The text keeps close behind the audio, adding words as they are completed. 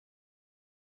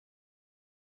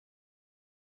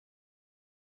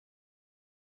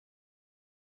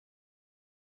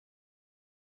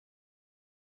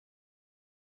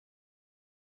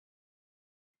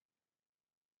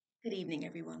Good evening,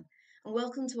 everyone, and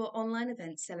welcome to our online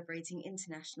event celebrating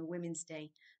International Women's Day,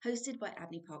 hosted by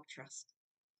Abney Park Trust.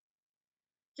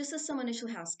 Just as some initial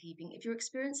housekeeping, if you're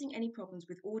experiencing any problems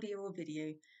with audio or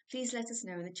video, please let us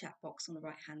know in the chat box on the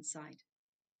right-hand side.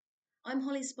 I'm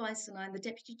Holly Spice and I'm the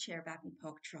Deputy Chair of Abney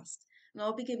Park Trust, and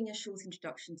I'll be giving a short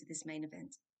introduction to this main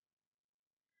event.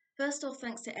 First off,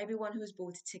 thanks to everyone who has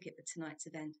bought a ticket for tonight's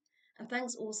event, and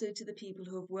thanks also to the people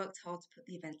who have worked hard to put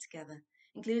the event together,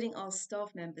 including our staff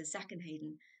members Zach and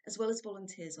Hayden, as well as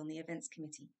volunteers on the events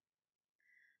committee.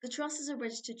 The Trust is a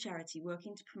registered charity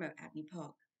working to promote Abney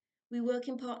Park. We work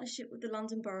in partnership with the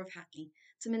London Borough of Hackney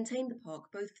to maintain the park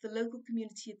both for the local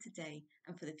community of today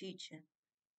and for the future.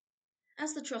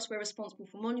 As the Trust, we're responsible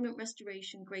for monument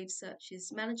restoration, grave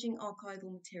searches, managing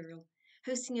archival material,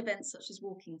 hosting events such as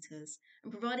walking tours,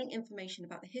 and providing information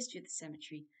about the history of the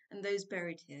cemetery and those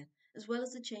buried here, as well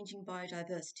as the changing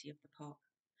biodiversity of the park.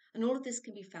 And all of this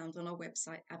can be found on our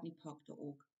website,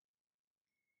 abneypark.org.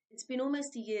 It's been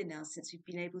almost a year now since we've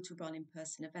been able to run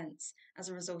in-person events as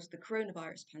a result of the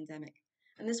coronavirus pandemic,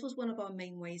 and this was one of our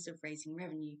main ways of raising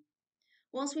revenue.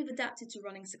 Whilst we've adapted to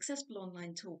running successful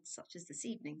online talks such as this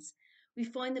evening's, we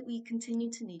find that we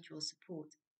continue to need your support.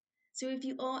 So if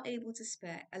you are able to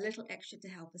spare a little extra to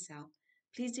help us out,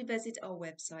 please do visit our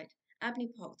website,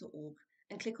 abneypark.org,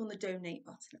 and click on the donate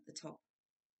button at the top.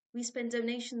 We spend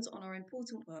donations on our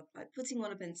important work like putting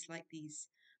on events like these,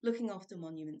 looking after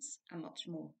monuments, and much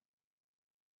more.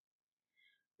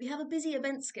 We have a busy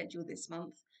event schedule this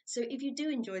month, so if you do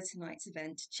enjoy tonight's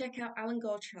event, check out Alan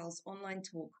Gartrell's online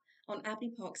talk on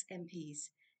Abney Park's MPs,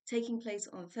 taking place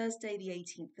on Thursday the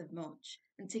 18th of March,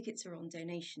 and tickets are on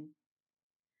donation.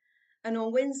 And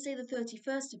on Wednesday the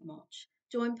 31st of March,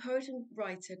 join poet and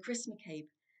writer Chris McCabe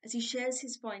as he shares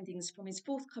his findings from his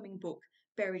forthcoming book,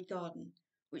 Buried Garden,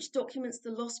 which documents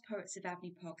the lost poets of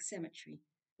Abney Park Cemetery,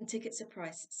 and tickets are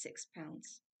priced at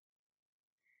 £6.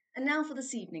 And now for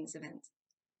this evening's event.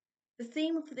 The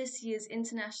theme for this year's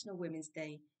International Women's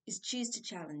Day is Choose to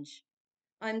Challenge.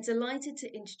 I am delighted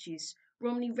to introduce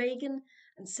Reagan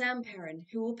and Sam Perrin,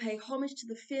 who will pay homage to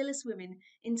the fearless women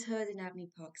interred in Abney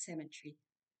Park Cemetery,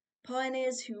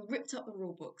 pioneers who ripped up the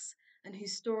rule books and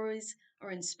whose stories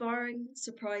are inspiring,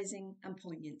 surprising, and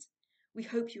poignant. We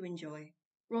hope you enjoy.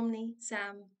 Romney,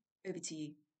 Sam, over to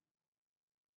you.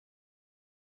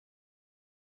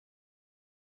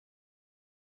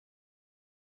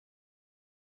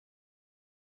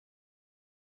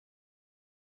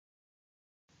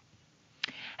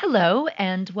 Hello,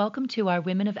 and welcome to our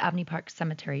Women of Abney Park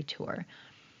Cemetery tour.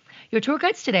 Your tour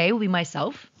guides today will be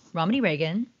myself, Romany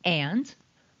Reagan, and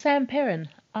Sam Perrin.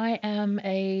 I am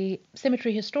a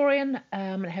cemetery historian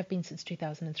and have been since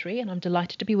 2003, and I'm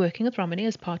delighted to be working with Romany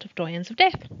as part of Doyens of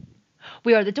Death.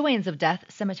 We are the Doyens of Death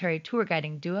cemetery tour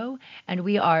guiding duo, and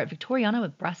we are Victoriana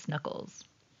with brass knuckles.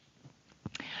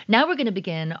 Now we're going to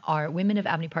begin our Women of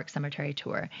Abney Park Cemetery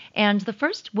tour. And the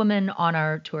first woman on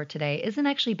our tour today isn't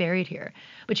actually buried here,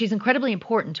 but she's incredibly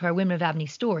important to our Women of Abney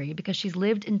story because she's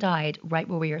lived and died right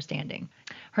where we are standing.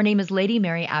 Her name is Lady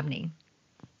Mary Abney.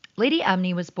 Lady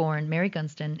Abney was born Mary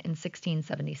Gunston in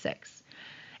 1676.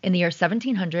 In the year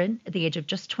 1700, at the age of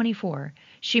just 24,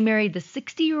 she married the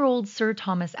 60-year-old Sir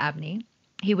Thomas Abney.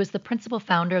 He was the principal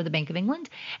founder of the Bank of England,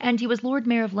 and he was Lord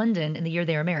Mayor of London in the year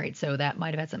they were married, so that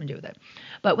might have had something to do with it.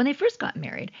 But when they first got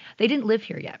married, they didn't live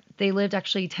here yet. They lived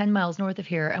actually 10 miles north of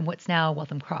here in what's now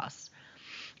Waltham Cross.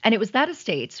 And it was that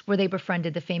estate where they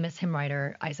befriended the famous hymn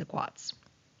writer Isaac Watts.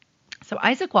 So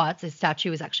Isaac Watts, his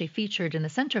statue is actually featured in the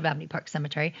center of Abney Park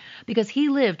Cemetery because he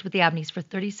lived with the Abneys for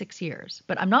 36 years.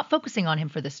 But I'm not focusing on him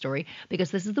for this story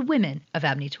because this is the Women of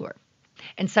Abney tour.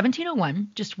 In 1701,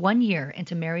 just 1 year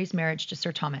into Mary's marriage to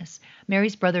Sir Thomas,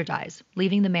 Mary's brother dies,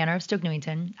 leaving the manor of Stoke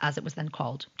Newington, as it was then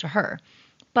called, to her.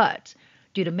 But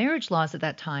due to marriage laws at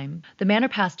that time, the manor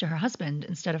passed to her husband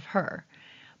instead of her.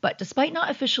 But despite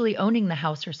not officially owning the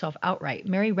house herself outright,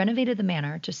 Mary renovated the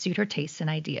manor to suit her tastes and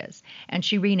ideas, and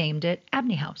she renamed it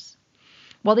Abney House.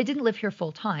 While they didn't live here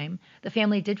full time, the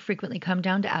family did frequently come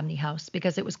down to Abney House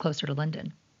because it was closer to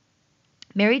London.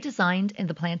 Mary designed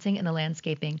the planting and the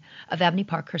landscaping of Abney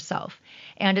Park herself,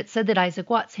 and it's said that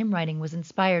Isaac Watts' hymn writing was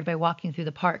inspired by walking through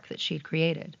the park that she had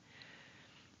created.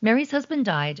 Mary's husband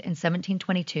died in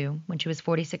 1722 when she was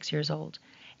 46 years old,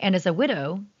 and as a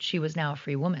widow, she was now a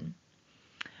free woman.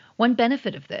 One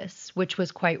benefit of this, which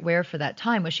was quite rare for that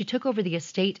time, was she took over the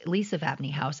estate lease of Abney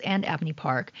House and Abney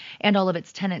Park and all of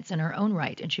its tenants in her own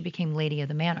right, and she became lady of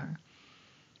the manor.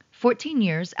 14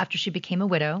 years after she became a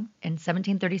widow, in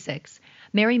 1736,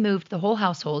 Mary moved the whole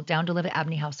household down to live at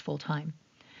Abney House full-time.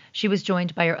 She was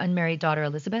joined by her unmarried daughter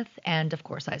Elizabeth and, of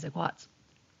course, Isaac Watts.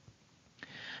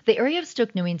 The area of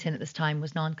Stoke Newington at this time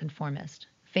was nonconformist.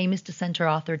 Famous dissenter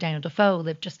author Daniel Defoe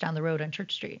lived just down the road on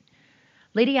Church Street.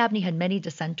 Lady Abney had many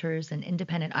dissenters and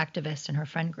independent activists in her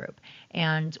friend group,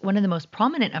 and one of the most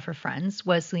prominent of her friends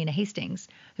was Selina Hastings,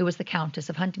 who was the Countess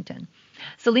of Huntingdon.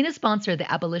 Selina sponsored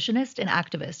the abolitionist and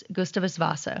activist Gustavus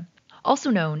Vasa, also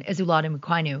known as Ulada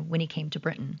Mukwanu, when he came to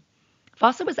Britain.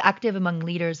 Vasa was active among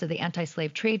leaders of the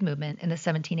anti-slave trade movement in the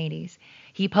 1780s.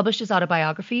 He published his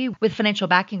autobiography with financial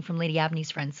backing from Lady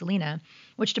Abney's friend Selina,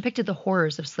 which depicted the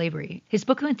horrors of slavery. His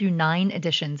book went through 9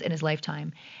 editions in his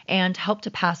lifetime and helped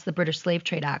to pass the British Slave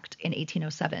Trade Act in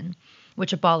 1807,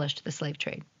 which abolished the slave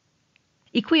trade.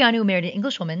 Equiano married an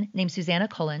Englishwoman named Susanna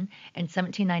Cullen in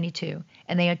 1792,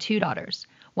 and they had 2 daughters,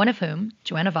 one of whom,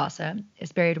 Joanna Vasa,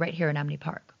 is buried right here in Abney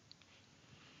Park.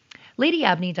 Lady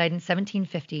Abney died in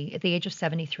 1750 at the age of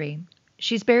 73.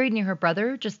 She's buried near her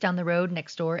brother just down the road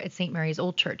next door at St. Mary's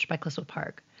Old Church by Clissold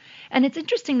Park. And it's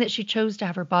interesting that she chose to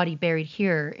have her body buried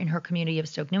here in her community of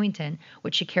Stoke Newington,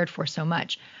 which she cared for so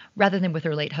much, rather than with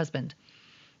her late husband.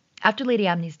 After Lady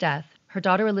Abney's death, her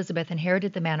daughter Elizabeth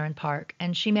inherited the manor and park,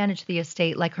 and she managed the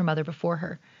estate like her mother before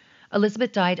her.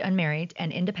 Elizabeth died unmarried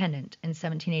and independent in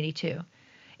 1782.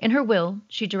 In her will,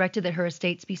 she directed that her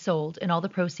estates be sold and all the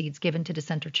proceeds given to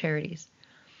dissenter charities.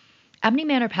 Abney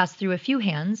Manor passed through a few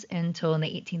hands until in the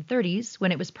 1830s,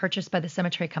 when it was purchased by the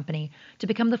cemetery company to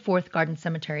become the 4th garden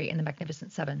cemetery in the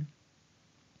Magnificent Seven.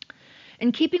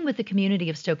 In keeping with the community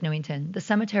of Stoke Newington, the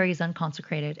cemetery is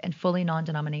unconsecrated and fully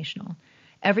non-denominational.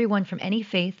 Everyone from any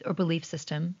faith or belief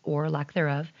system, or lack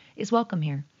thereof, is welcome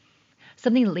here.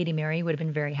 Something that Lady Mary would have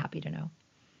been very happy to know.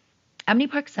 Abney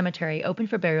Park Cemetery opened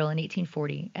for burial in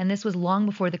 1840, and this was long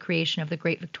before the creation of the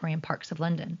great Victorian parks of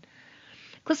London.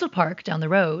 Clissold Park, down the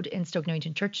road in Stoke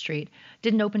Newington Church Street,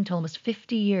 didn't open until almost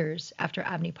 50 years after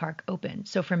Abney Park opened,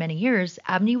 so for many years,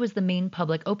 Abney was the main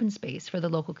public open space for the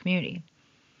local community.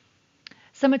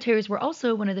 Cemeteries were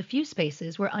also one of the few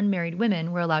spaces where unmarried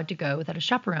women were allowed to go without a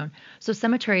chaperone, so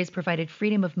cemeteries provided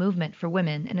freedom of movement for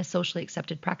women in a socially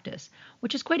accepted practice,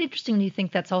 which is quite interesting when you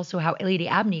think that's also how Lady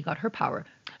Abney got her power,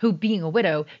 who, being a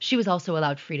widow, she was also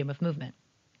allowed freedom of movement.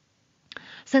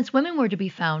 Since women were to be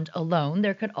found alone,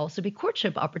 there could also be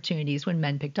courtship opportunities when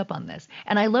men picked up on this,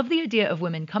 and I love the idea of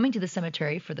women coming to the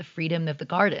cemetery for the freedom of the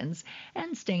gardens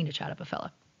and staying to chat up a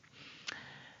fella.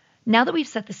 Now that we've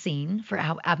set the scene for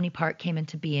how Abney Park came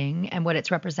into being and what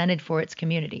it's represented for its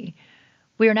community,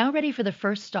 we are now ready for the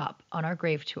first stop on our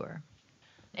grave tour.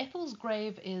 Ethel's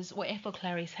grave is, or Ethel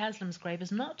Clarice Haslam's grave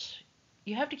is not,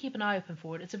 you have to keep an eye open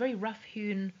for it. It's a very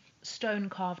rough-hewn,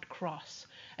 stone-carved cross.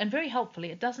 And very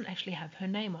helpfully, it doesn't actually have her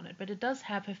name on it, but it does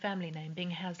have her family name, being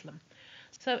Haslam.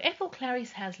 So Ethel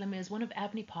Clarice Haslam is one of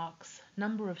Abney Park's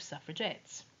number of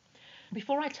suffragettes.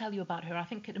 Before I tell you about her, I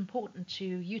think it important to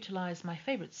utilize my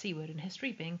favorite C word in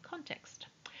history, being context.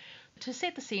 To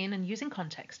set the scene and using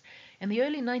context, in the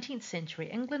early 19th century,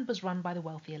 England was run by the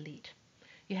wealthy elite.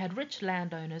 You had rich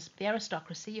landowners, the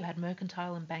aristocracy, you had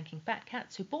mercantile and banking fat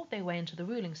cats who bought their way into the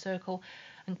ruling circle,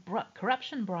 and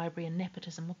corruption, bribery, and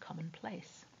nepotism were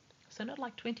commonplace. So not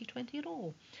like 2020 at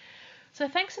all. So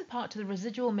thanks in part to the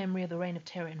residual memory of the Reign of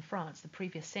Terror in France the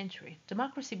previous century,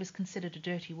 democracy was considered a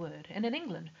dirty word, and in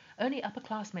England, only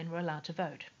upper-class men were allowed to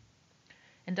vote.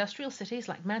 Industrial cities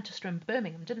like Manchester and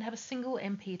Birmingham didn't have a single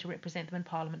MP to represent them in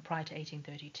Parliament prior to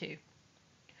 1832.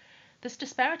 This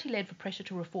disparity led for pressure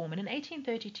to reform, and in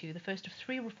 1832 the first of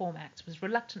 3 Reform Acts was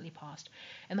reluctantly passed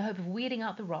in the hope of weeding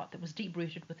out the rot that was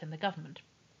deep-rooted within the government.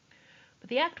 But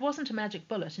the act wasn't a magic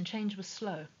bullet, and change was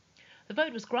slow. The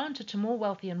vote was granted to more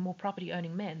wealthy and more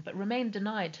property-owning men, but remained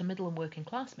denied to middle and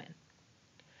working-class men.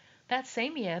 That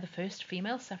same year, the first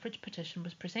female suffrage petition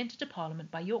was presented to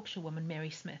Parliament by Yorkshire woman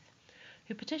Mary Smith,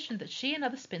 who petitioned that she and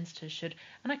other spinsters should,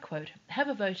 and I quote, have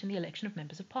a vote in the election of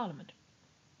members of Parliament.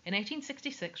 In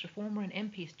 1866, reformer and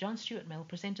MP John Stuart Mill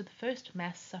presented the first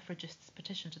mass suffragists'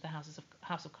 petition to the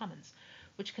House of Commons,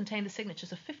 which contained the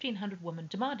signatures of 1,500 women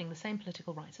demanding the same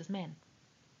political rights as men.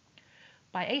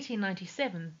 By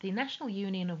 1897, the National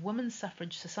Union of Women's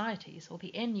Suffrage Societies, or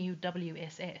the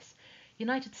NUWSS,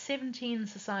 united 17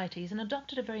 societies and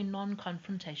adopted a very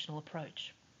non-confrontational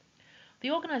approach.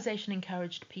 The organization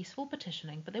encouraged peaceful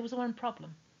petitioning, but there was one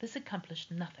problem. This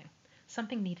accomplished nothing.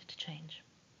 Something needed to change.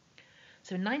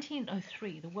 So in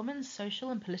 1903, the Women's Social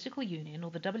and Political Union,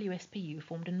 or the WSPU,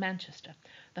 formed in Manchester,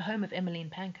 the home of Emmeline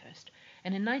Pankhurst,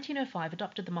 and in 1905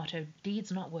 adopted the motto,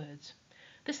 "Deeds, not words."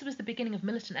 This was the beginning of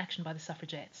militant action by the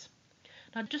suffragettes.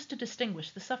 Now, just to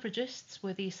distinguish, the suffragists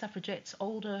were the suffragettes'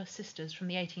 older sisters from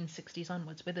the 1860s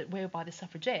onwards, whereby the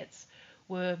suffragettes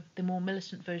were the more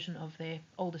militant version of their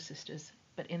older sisters,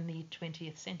 but in the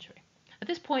 20th century. At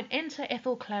this point, enter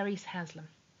Ethel Clarice Haslam.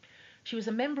 She was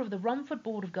a member of the Romford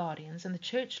Board of Guardians and the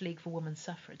Church League for Women's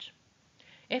Suffrage.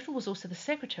 Ethel was also the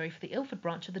secretary for the Ilford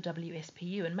branch of the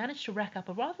WSPU and managed to rack up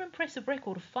a rather impressive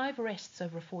record of 5 arrests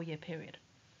over a 4-year period.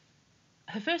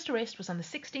 Her first arrest was on the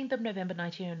 16th of November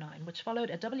 1909, which followed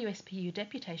a WSPU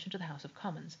deputation to the House of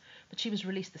Commons, but she was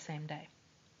released the same day.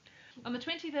 On the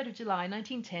 23rd of July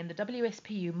 1910, the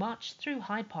WSPU marched through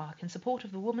Hyde Park in support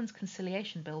of the Women's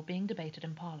Conciliation Bill being debated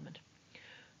in Parliament.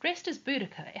 Dressed as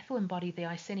Boudica, Ethel embodied the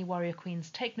Iceni warrior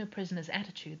queen's take-no-prisoners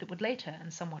attitude that would later,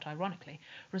 and somewhat ironically,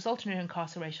 result in her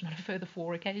incarceration on a further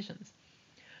 4 occasions.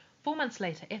 4 months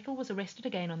later, Ethel was arrested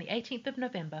again on the 18th of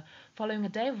November following a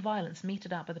day of violence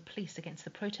meted out by the police against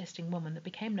the protesting woman that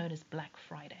became known as Black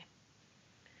Friday.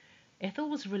 Ethel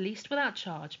was released without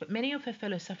charge, but many of her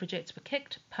fellow suffragettes were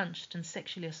kicked, punched, and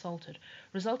sexually assaulted,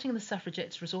 resulting in the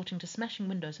suffragettes resorting to smashing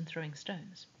windows and throwing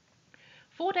stones.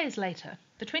 4 days later,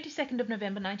 the 22nd of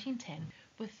November 1910,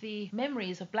 with the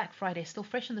memories of Black Friday still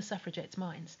fresh in the suffragettes'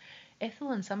 minds,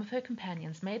 Ethel and some of her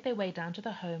companions made their way down to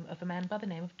the home of a man by the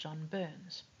name of John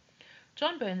Burns.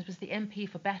 John Burns was the MP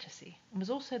for Battersea and was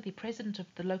also the president of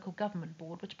the local government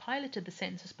board which piloted the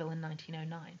census bill in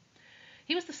 1909.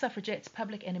 He was the suffragettes'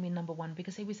 public enemy number 1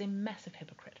 because he was a massive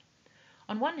hypocrite.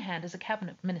 On one hand, as a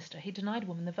cabinet minister, he denied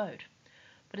women the vote,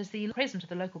 but as the president of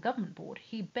the local government board,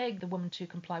 he begged the women to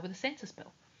comply with the census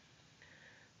bill.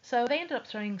 So they ended up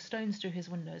throwing stones through his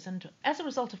windows, and as a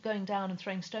result of going down and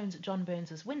throwing stones at John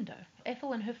Burns's window,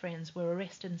 Ethel and her friends were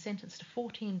arrested and sentenced to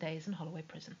 14 days in Holloway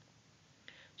Prison.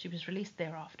 She was released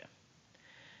thereafter.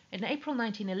 In April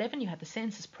 1911 you had the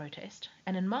census protest,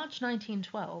 and in March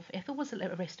 1912 Ethel was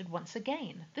arrested once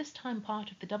again, this time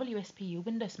part of the WSPU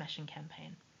window smashing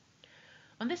campaign.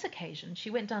 On this occasion she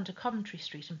went down to Coventry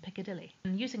Street in Piccadilly,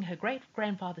 and using her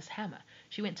great-grandfather's hammer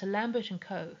she went to Lambert &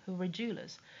 Co., who were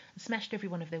jewellers, and smashed every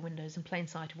one of their windows in plain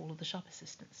sight of all of the shop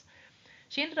assistants.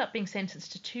 She ended up being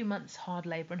sentenced to 2 months hard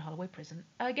labour in Holloway Prison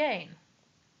again.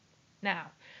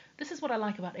 Now, this is what I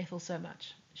like about Ethel so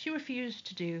much. She refused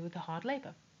to do the hard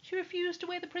labour. She refused to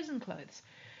wear the prison clothes.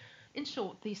 In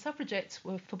short, the suffragettes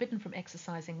were forbidden from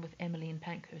exercising with Emmeline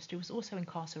Pankhurst, who was also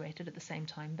incarcerated at the same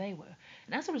time they were,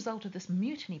 and as a result of this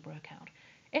mutiny broke out.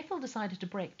 Ethel decided to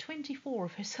break 24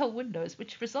 of her cell windows,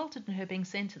 which resulted in her being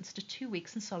sentenced to 2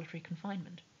 weeks in solitary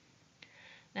confinement.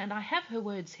 And I have her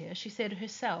words here. She said her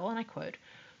cell, and I quote,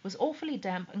 was awfully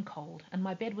damp and cold, and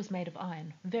my bed was made of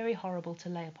iron, very horrible to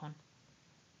lay upon.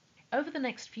 Over the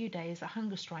next few days a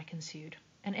hunger strike ensued,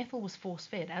 and Ethel was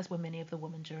force-fed, as were many of the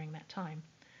women during that time.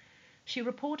 She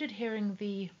reported hearing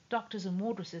the doctors and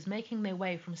wardresses making their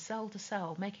way from cell to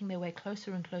cell, making their way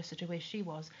closer and closer to where she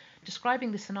was,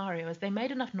 describing the scenario as they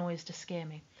made enough noise to scare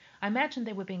me. I imagined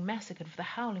they were being massacred, for the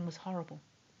howling was horrible.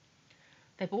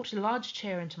 They brought a large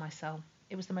chair into my cell.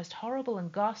 It was the most horrible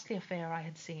and ghastly affair I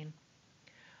had seen.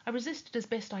 I resisted as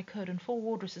best I could, and 4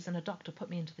 wardresses and a doctor put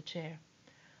me into the chair.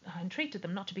 I entreated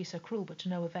them not to be so cruel, but to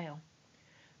no avail.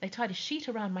 They tied a sheet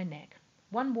around my neck.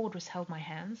 1 wardress held my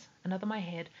hands, another my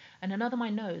head, and another my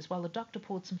nose, while the doctor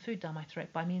poured some food down my throat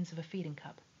by means of a feeding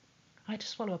cup. I had to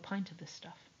swallow a pint of this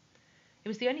stuff. It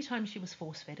was the only time she was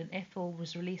force-fed, and Ethel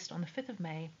was released on the 5th of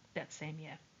May that same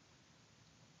year.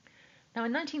 Now,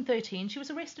 in 1913, she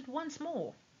was arrested once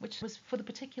more, which was for the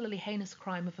particularly heinous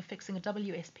crime of affixing a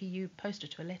WSPU poster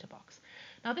to a letterbox.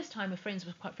 Now, this time her friends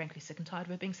were quite frankly sick and tired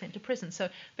of her being sent to prison, so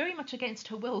very much against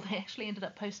her will, they actually ended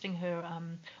up posting her,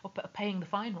 or paying the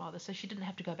fine rather, so she didn't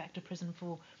have to go back to prison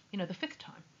for, the 5th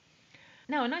time.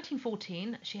 Now, in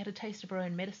 1914, she had a taste of her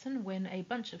own medicine when a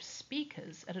bunch of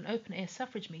speakers at an open-air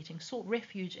suffrage meeting sought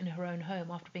refuge in her own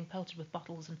home after being pelted with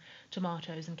bottles and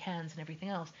tomatoes and cans and everything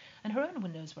else, and her own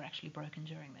windows were actually broken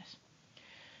during this.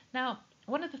 Now,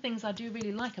 one of the things I do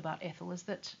really like about Ethel is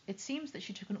that it seems that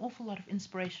she took an awful lot of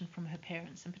inspiration from her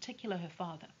parents, in particular her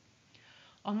father.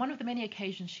 On one of the many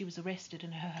occasions she was arrested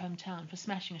in her hometown for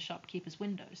smashing a shopkeeper's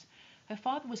windows, her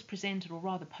father was presented, or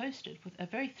rather posted, with a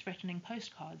very threatening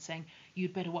postcard saying,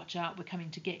 "You'd better watch out, we're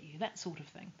coming to get you," that sort of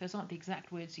thing. Those aren't the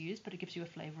exact words used, but it gives you a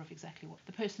flavour of exactly what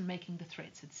the person making the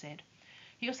threats had said.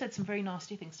 He also had some very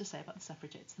nasty things to say about the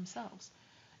suffragettes themselves.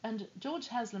 And George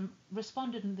Haslam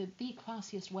responded in the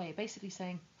classiest way, basically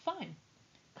saying, "Fine,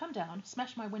 come down,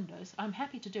 smash my windows. I'm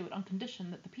happy to do it on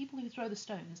condition that the people who throw the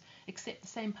stones accept the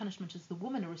same punishment as the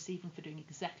women are receiving for doing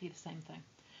exactly the same thing."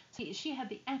 So she had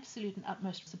the absolute and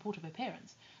utmost support of her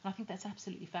parents, and I think that's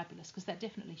absolutely fabulous because that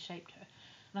definitely shaped her.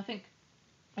 And I think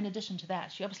in addition to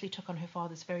that, she obviously took on her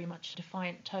father's very much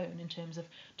defiant tone in terms of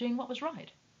doing what was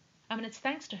right. I mean, it's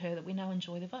thanks to her that we now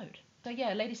enjoy the vote. So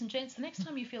yeah, ladies and gents, the next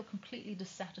time you feel completely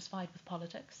dissatisfied with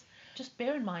politics, just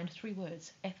bear in mind 3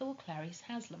 words: Ethel Clarice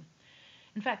Haslam.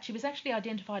 In fact, she was actually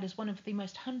identified as one of the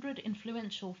most 100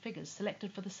 influential figures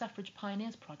selected for the Suffrage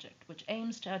Pioneers Project, which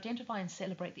aims to identify and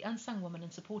celebrate the unsung women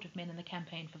and supportive men in the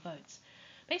campaign for votes,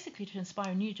 basically to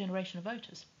inspire a new generation of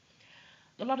voters.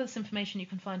 A lot of this information you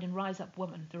can find in Rise Up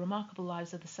Women, The Remarkable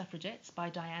Lives of the Suffragettes by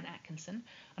Diane Atkinson,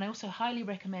 and I also highly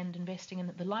recommend investing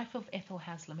in The Life of Ethel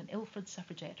Haslam, an Ilford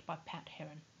Suffragette by Pat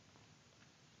Perrin.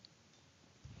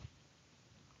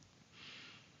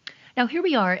 Now here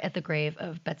we are at the grave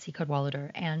of Betsy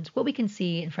Cadwallader, and what we can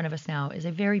see in front of us now is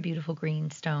a very beautiful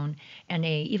green stone and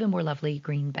a even more lovely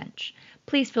green bench.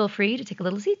 Please feel free to take a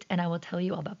little seat and I will tell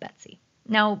you all about Betsy.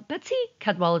 Now, Betsy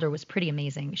Cadwallader was pretty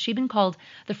amazing. She'd been called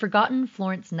the Forgotten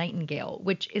Florence Nightingale,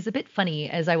 which is a bit funny,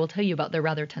 as I will tell you about their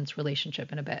rather tense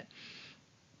relationship in a bit.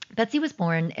 Betsy was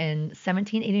born in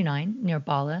 1789 near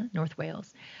Bala, North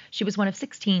Wales. She was one of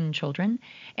 16 children,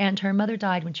 and her mother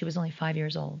died when she was only 5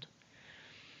 years old.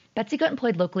 Betsy got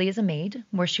employed locally as a maid,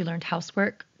 where she learned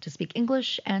housework, to speak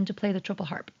English, and to play the triple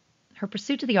harp. Her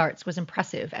pursuit of the arts was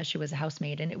impressive as she was a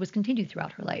housemaid, and it was continued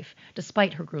throughout her life,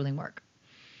 despite her grueling work.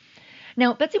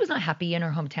 Now, Betsy was not happy in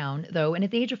her hometown, though, and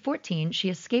at the age of 14, she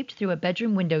escaped through a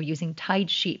bedroom window using tied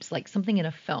sheets, like something in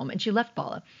a film, and she left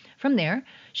Bala. From there,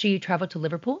 she traveled to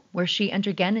Liverpool, where she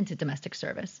entered again into domestic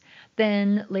service.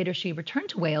 Then later she returned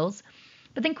to Wales,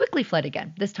 but then quickly fled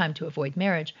again, this time to avoid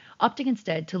marriage, opting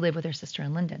instead to live with her sister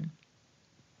in London.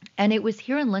 And it was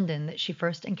here in London that she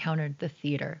first encountered the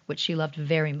theater, which she loved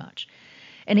very much.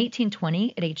 In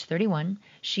 1820, at age 31,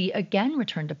 she again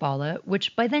returned to Bala,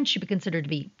 which by then she would consider to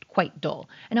be quite dull.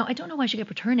 And now I don't know why she kept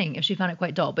returning if she found it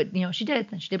quite dull, but she did,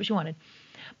 and she did what she wanted.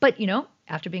 But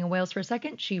after being in Wales for a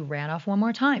second, she ran off one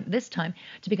more time, this time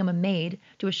to become a maid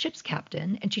to a ship's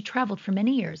captain, and she traveled for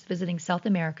many years, visiting South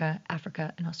America,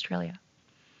 Africa, and Australia.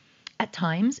 At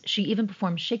times, she even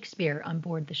performed Shakespeare on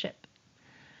board the ship.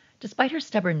 Despite her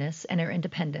stubbornness and her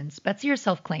independence, Betsy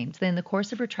herself claimed that in the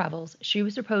course of her travels, she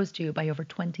was proposed to by over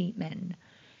 20 men.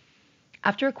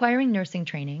 After acquiring nursing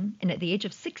training, and at the age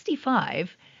of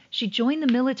 65, she joined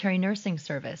the military nursing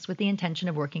service with the intention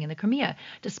of working in the Crimea,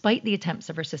 despite the attempts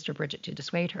of her sister Bridget to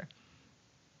dissuade her.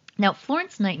 Now,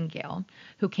 Florence Nightingale,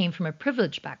 who came from a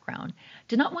privileged background,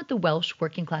 did not want the Welsh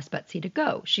working-class Betsy to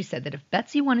go. She said that if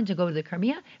Betsy wanted to go to the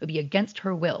Crimea, it would be against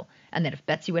her will, and that if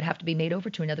Betsy would have to be made over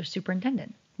to another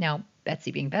superintendent. Now,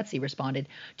 Betsy, being Betsy, responded,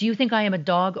 "Do you think I am a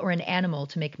dog or an animal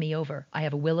to make me over? I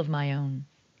have a will of my own."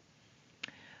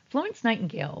 Florence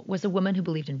Nightingale was a woman who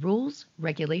believed in rules,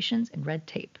 regulations, and red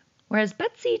tape, whereas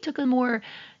Betsy took a more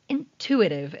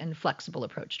intuitive and flexible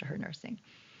approach to her nursing.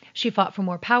 She fought for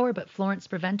more power, but Florence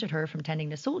prevented her from tending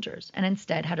to soldiers and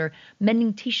instead had her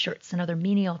mending T-shirts and other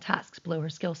menial tasks below her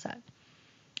skill set.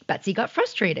 Betsy got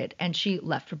frustrated and she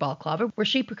left for Balaclava, where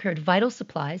she procured vital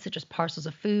supplies such as parcels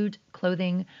of food,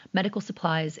 clothing, medical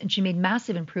supplies, and she made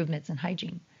massive improvements in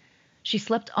hygiene. She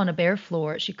slept on a bare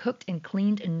floor. She cooked and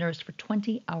cleaned and nursed for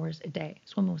 20 hours a day.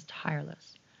 This woman was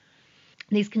tireless.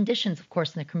 These conditions, of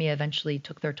course, in the Crimea eventually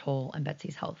took their toll on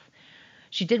Betsy's health.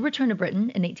 She did return to Britain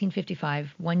in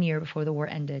 1855, 1 year before the war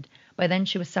ended. By then,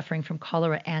 she was suffering from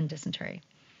cholera and dysentery.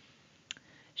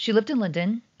 She lived in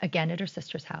London, again at her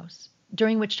sister's house,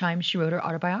 during which time she wrote her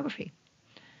autobiography.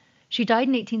 She died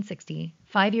in 1860,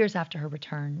 5 years after her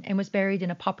return, and was buried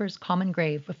in a pauper's common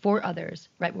grave with 4 others,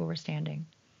 right where we're standing.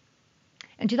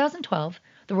 In 2012,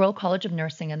 the Royal College of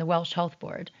Nursing and the Welsh Health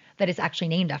Board, that is actually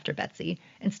named after Betsy,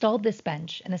 installed this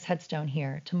bench and this headstone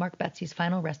here to mark Betsy's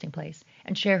final resting place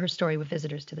and share her story with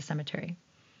visitors to the cemetery.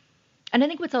 And I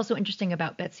think what's also interesting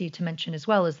about Betsy to mention as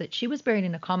well is that she was buried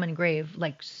in a common grave,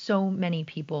 like so many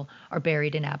people are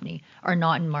buried in Abney, are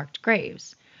not in marked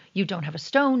graves. You don't have a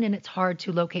stone and it's hard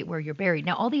to locate where you're buried.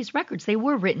 Now, all these records, they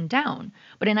were written down,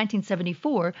 but in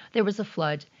 1974, there was a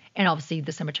flood. And obviously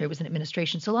the cemetery was in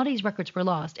administration. So a lot of these records were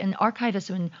lost. And archivists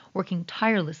have been working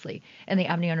tirelessly in the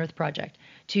Abney Unearthed project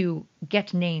to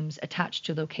get names attached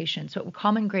to locations. So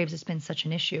common graves has been such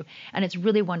an issue. And it's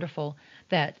really wonderful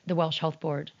that the Welsh Health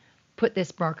Board put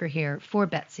this marker here for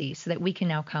Betsy so that we can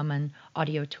now come on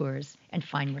audio tours and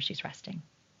find where she's resting.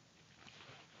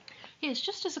 Yes,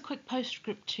 just as a quick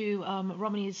postscript to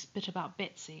Romany's bit about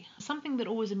Betsy, something that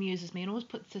always amuses me and always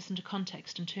puts this into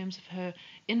context in terms of her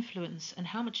influence and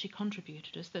how much she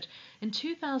contributed is that in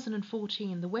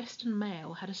 2014, the Western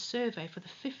Mail had a survey for the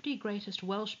 50 greatest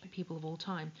Welsh people of all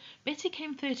time. Betsy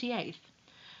came 38th.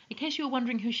 In case you were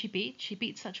wondering who she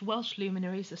beat such Welsh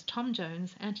luminaries as Tom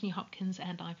Jones, Anthony Hopkins,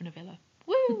 and Ivan Novello.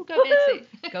 Woo! Go Betsy!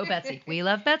 Go Betsy. We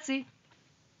love Betsy.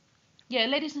 Yeah,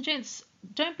 ladies and gents,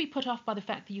 don't be put off by the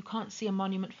fact that you can't see a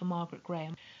monument for Margaret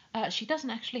Graham. She doesn't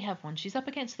actually have one. She's up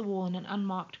against the wall in an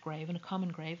unmarked grave, in a common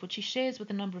grave, which she shares with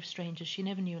a number of strangers she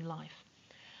never knew in life.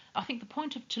 I think the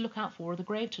point to look out for, or the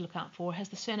grave to look out for, has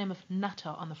the surname of Nutter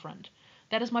on the front.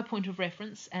 That is my point of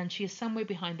reference, and she is somewhere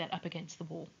behind that up against the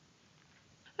wall.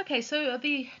 Okay, so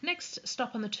the next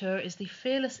stop on the tour is the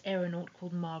fearless aeronaut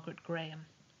called Margaret Graham.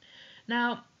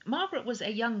 Now, Margaret was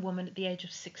a young woman at the age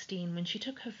of 16 when she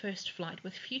took her first flight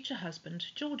with future husband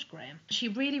George Graham. She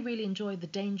really enjoyed the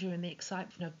danger and the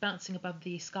excitement of bouncing above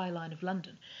the skyline of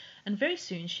London, and very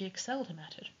soon she excelled him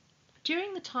at it.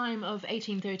 During the time of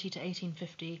 1830 to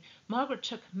 1850, Margaret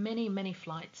took many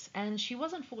flights, and she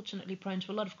was unfortunately prone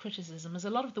to a lot of criticism, as a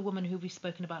lot of the women who we've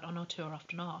spoken about on our tour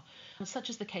often are,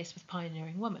 such as the case with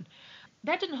pioneering women.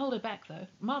 That didn't hold her back, though.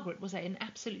 Margaret was an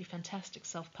absolutely fantastic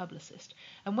self-publicist,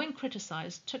 and when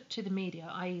criticised, took to the media,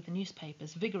 i.e. the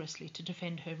newspapers, vigorously to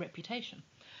defend her reputation.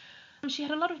 She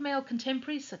had a lot of male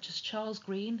contemporaries such as Charles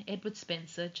Green, Edward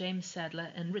Spencer, James Sadler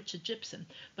and Richard Gibson,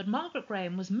 but Margaret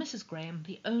Graham was Mrs. Graham,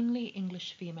 the only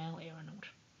English female aeronaut.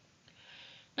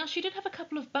 Now, she did have a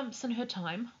couple of bumps in her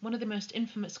time, one of the most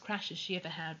infamous crashes she ever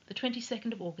had, the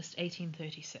 22nd of August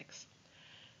 1836.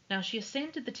 Now, she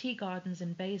ascended the tea gardens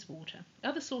in Bayswater,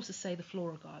 other sources say the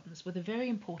Flora Gardens, with a very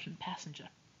important passenger.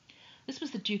 This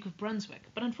was the Duke of Brunswick,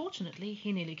 but unfortunately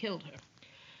he nearly killed her.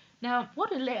 Now,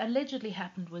 what allegedly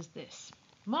happened was this.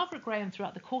 Margaret Graham,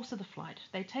 throughout the course of the flight,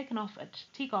 they'd taken off at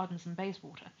Tea Gardens in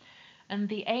Bayswater, and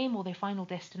the aim or their final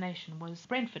destination was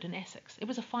Brentford in Essex. It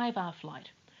was a 5-hour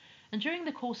flight. And during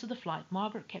the course of the flight,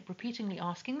 Margaret kept repeatedly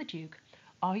asking the Duke,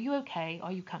 "Are you okay?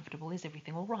 Are you comfortable? Is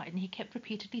everything all right?" And he kept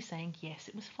repeatedly saying, yes,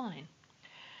 it was fine.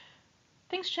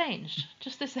 Things changed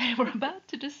just as they were about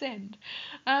to descend.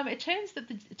 It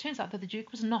turns out that the Duke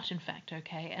was not, in fact,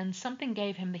 okay, and something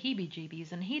gave him the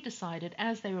heebie-jeebies, and he decided,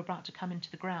 as they were about to come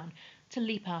into the ground, to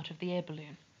leap out of the air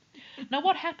balloon. Now,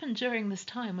 what happened during this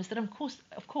time was that, of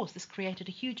course, this created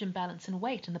a huge imbalance in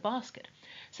weight in the basket.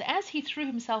 So as he threw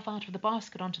himself out of the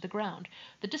basket onto the ground,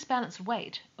 the disbalanced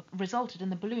weight resulted in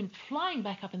the balloon flying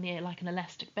back up in the air like an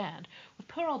elastic band, with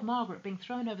poor old Margaret being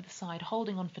thrown over the side,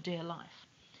 holding on for dear life.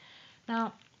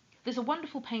 Now, there's a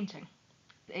wonderful painting.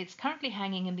 It's currently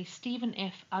hanging in the Stephen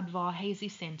F. Udvar Hazy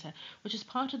Center, which is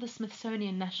part of the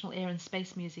Smithsonian National Air and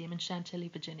Space Museum in Chantilly,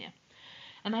 Virginia.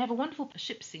 And they have a wonderful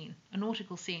ship scene, a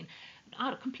nautical scene.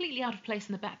 Completely out of place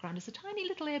in the background is a tiny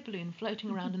little air balloon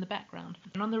floating around in the background.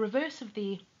 And on the reverse of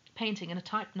the painting, in a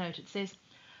typed note, it says,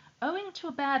 "Owing to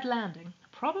a bad landing,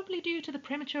 probably due to the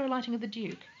premature alighting of the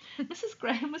Duke, Mrs.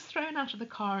 Graham was thrown out of the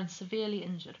car and severely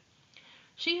injured.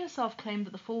 She herself claimed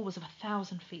that the fall was of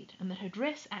 1,000 feet, and that her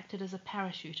dress acted as a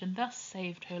parachute and thus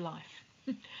saved her life."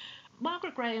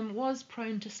 Margaret Graham was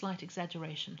prone to slight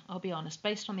exaggeration, I'll be honest,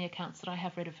 based on the accounts that I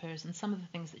have read of hers and some of the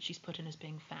things that she's put in as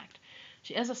being fact.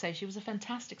 As I say, she was a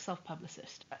fantastic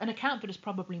self-publicist. An account that is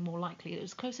probably more likely, it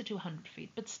was closer to 100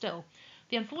 feet, but still,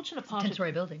 the unfortunate part... It's a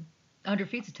 10-story building. 100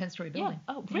 feet's a 10-story building.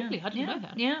 Yeah. Oh, really? Yeah. I didn't know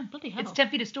that. Yeah. Bloody hell. It's 10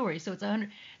 feet a story, so it's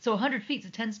 100. So 100 feet's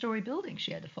a 10-story building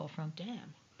she had to fall from.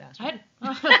 Damn. Bastard.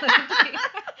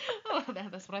 Oh,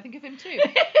 that's what I think of him too.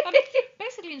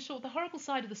 Basically, in short, the horrible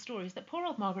side of the story is that poor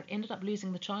old Margaret ended up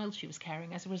losing the child she was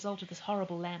carrying as a result of this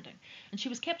horrible landing, and she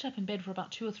was kept up in bed for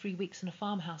about 2 or 3 weeks in a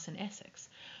farmhouse in Essex.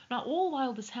 Now, all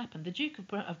while this happened, the Duke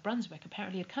of Brunswick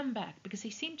apparently had come back because he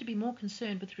seemed to be more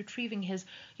concerned with retrieving his,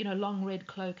 long red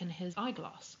cloak and his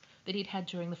eyeglass that he'd had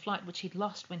during the flight, which he'd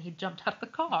lost when he'd jumped out of the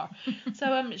car.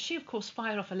 So she, of course,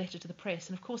 fired off a letter to the press,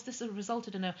 and of course this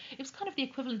resulted in it was kind of the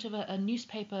equivalent of a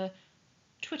newspaper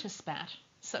Twitter spat,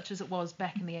 such as it was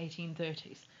back in the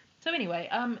 1830s. So anyway,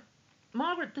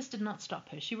 Margaret, this did not stop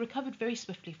her. She recovered very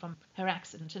swiftly from her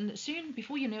accident, and soon,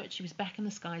 before you know it, she was back in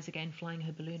the skies again, flying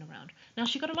her balloon around. Now,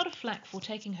 she got a lot of flack for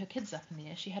taking her kids up in the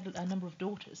air. She had a number of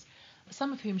daughters,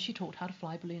 some of whom she taught how to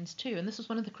fly balloons too, and this was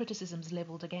one of the criticisms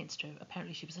levelled against her.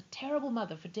 Apparently, she was a terrible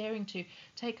mother for daring to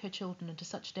take her children into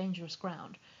such dangerous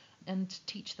ground and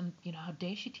teach them, how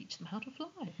dare she teach them how to fly?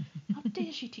 How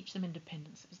dare she teach them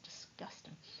independence? It was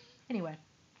disgusting. Anyway,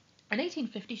 in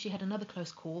 1850, she had another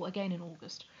close call, again in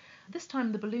August. This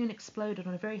time, the balloon exploded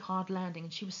on a very hard landing,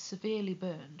 and she was severely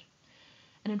burned.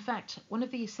 And in fact, one of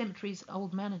the cemetery's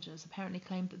old managers apparently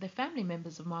claimed that the family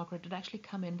members of Margaret had actually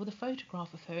come in with a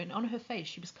photograph of her, and on her face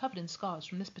she was covered in scars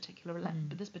from this particular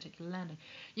landing.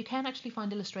 You can actually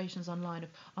find illustrations online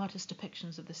of artist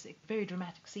depictions of this very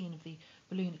dramatic scene of the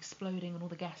balloon exploding and all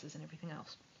the gases and everything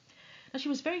else. Now, she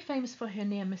was very famous for her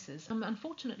near misses.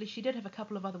 Unfortunately, she did have a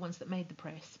couple of other ones that made the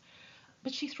press.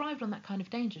 But she thrived on that kind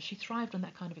of danger. She thrived on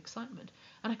that kind of excitement.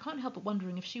 And I can't help but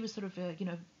wondering if she was sort of a,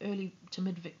 early to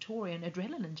mid-Victorian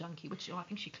adrenaline junkie, which I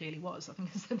think she clearly was. I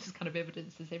think this kind of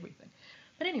evidence is everything.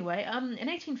 But anyway, in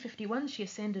 1851, she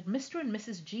ascended Mr. and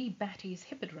Mrs. G. Batty's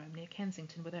Hippodrome near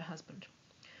Kensington with her husband.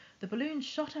 The balloon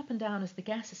shot up and down as the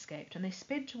gas escaped, and they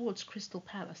sped towards Crystal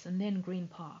Palace and then Green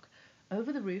Park,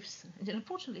 over the roofs, and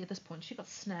unfortunately at this point she got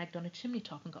snagged on a chimney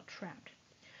top and got trapped.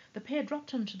 The pair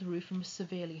dropped onto the roof and was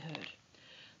severely hurt.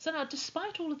 So now,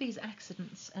 despite all of these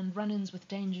accidents and run-ins with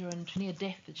danger and near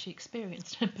death that she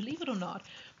experienced, and believe it or not,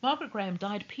 Margaret Graham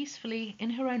died peacefully in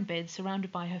her own bed,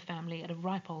 surrounded by her family at a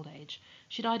ripe old age.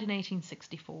 She died in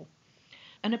 1864.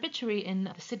 An obituary in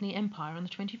the Sydney Empire on the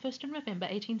 21st of November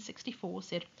 1864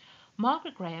 said,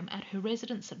 Margaret Graham at her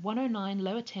residence at 109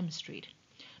 Lower Thames Street.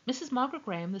 Mrs. Margaret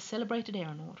Graham, the celebrated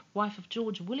aeronaut, wife of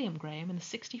George William Graham in the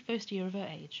 61st year of her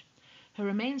age. Her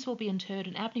remains will be interred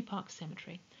in Abney Park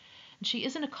Cemetery. And she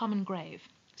is in a common grave.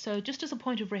 So just as a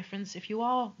point of reference, if you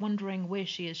are wondering where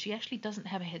she is, she actually doesn't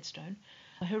have a headstone.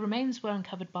 Her remains were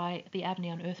uncovered by the Abney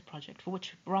Unearthed project, for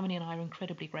which Romany and I are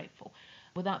incredibly grateful.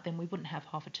 Without them, we wouldn't have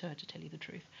half a tour, to tell you the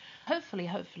truth.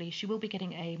 Hopefully, she will be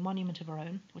getting a monument of her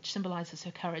own, which symbolizes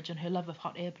her courage and her love of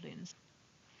hot air balloons.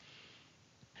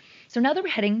 So now that we're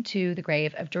heading to the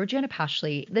grave of Georgiana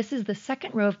Pashley, this is the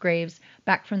second row of graves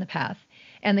back from the path,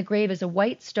 and the grave is a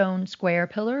white stone square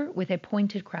pillar with a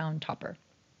pointed crown topper.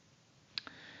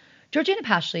 Georgiana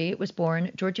Pashley was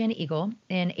born Georgiana Eagle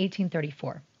in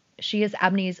 1834. She is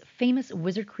Abney's famous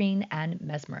wizard queen and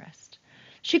mesmerist.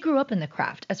 She grew up in the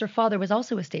craft, as her father was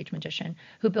also a stage magician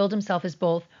who billed himself as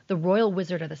both the Royal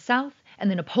Wizard of the South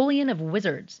and the Napoleon of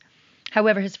Wizards.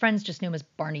 However, his friends just knew him as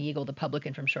Barney Eagle, the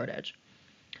publican from Shoreditch.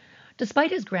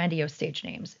 Despite his grandiose stage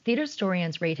names, theater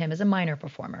historians rate him as a minor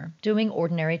performer, doing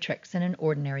ordinary tricks in an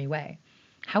ordinary way.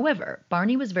 However,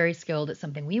 Barney was very skilled at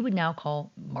something we would now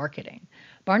call marketing.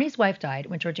 Barney's wife died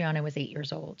when Georgiana was 8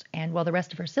 years old, and while the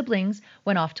rest of her siblings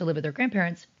went off to live with their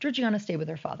grandparents, Georgiana stayed with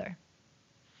her father.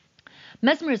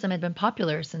 Mesmerism had been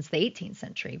popular since the 18th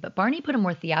century, but Barney put a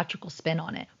more theatrical spin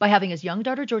on it by having his young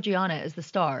daughter Georgiana as the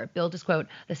star, billed as, quote,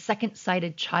 the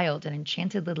second-sighted child and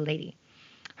enchanted little lady.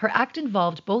 Her act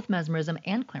involved both mesmerism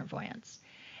and clairvoyance.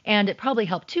 And it probably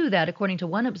helped, too, that, according to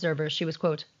one observer, she was,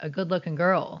 quote, a good-looking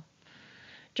girl.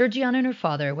 Georgiana and her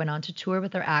father went on to tour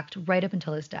with their act right up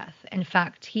until his death. In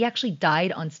fact, he actually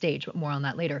died on stage, but more on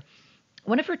that later.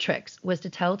 One of her tricks was to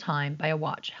tell time by a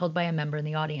watch held by a member in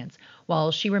the audience,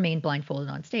 while she remained blindfolded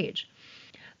on stage.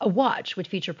 A watch would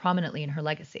feature prominently in her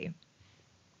legacy.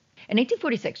 In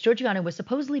 1846, Georgiana was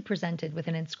supposedly presented with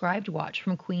an inscribed watch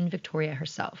from Queen Victoria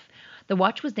herself. The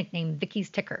watch was nicknamed Vicky's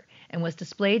Ticker and was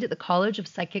displayed at the College of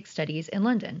Psychic Studies in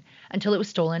London until it was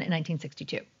stolen in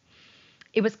 1962.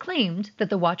 It was claimed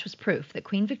that the watch was proof that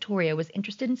Queen Victoria was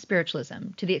interested in spiritualism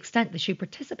to the extent that she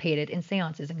participated in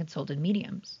seances and consulted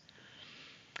mediums.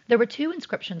 There were two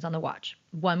inscriptions on the watch.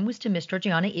 One was to Miss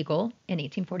Georgiana Eagle in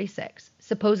 1846,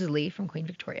 supposedly from Queen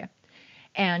Victoria.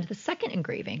 And the second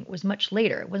engraving was much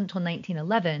later, it wasn't until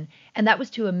 1911, and that was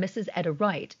to a Mrs. Etta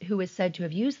Wright, who is said to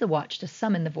have used the watch to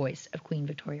summon the voice of Queen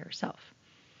Victoria herself.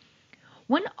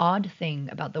 One odd thing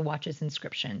about the watch's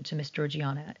inscription to Miss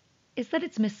Georgiana is that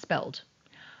it's misspelled.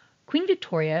 Queen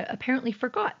Victoria apparently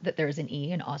forgot that there is an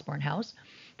E in Osborne House.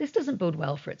 This doesn't bode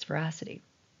well for its veracity.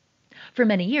 For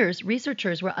many years,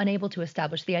 researchers were unable to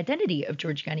establish the identity of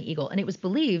Georgiana Eagle, and it was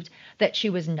believed that she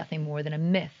was nothing more than a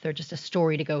myth or just a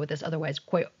story to go with this otherwise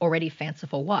quite already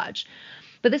fanciful watch.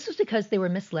 But this was because they were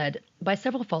misled by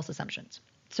several false assumptions.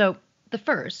 So the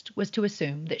first was to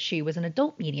assume that she was an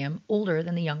adult medium older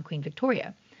than the young Queen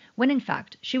Victoria, when in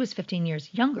fact she was 15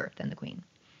 years younger than the Queen.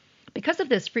 Because of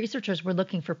this, researchers were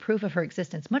looking for proof of her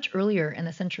existence much earlier in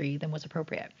the century than was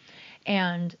appropriate.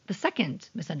 And the second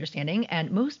misunderstanding, and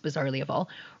most bizarrely of all,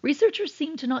 researchers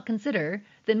seemed to not consider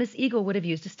that Miss Eagle would have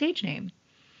used a stage name.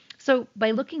 So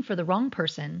by looking for the wrong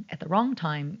person at the wrong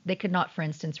time, they could not, for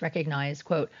instance, recognize,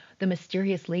 quote, the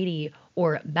mysterious lady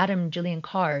or Madame Gillian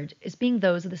Card as being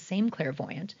those of the same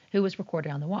clairvoyant who was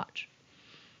recorded on the watch.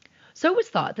 So it was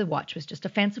thought the watch was just a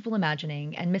fanciful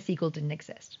imagining and Miss Eagle didn't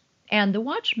exist. And the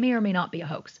watch may or may not be a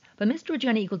hoax, but Miss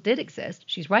Georgiana Eagle did exist.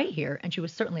 She's right here, and she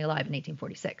was certainly alive in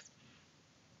 1846.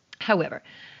 However,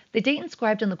 the date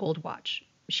inscribed on the gold watch,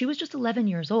 she was just 11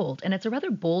 years old, and it's a rather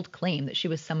bold claim that she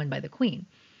was summoned by the Queen.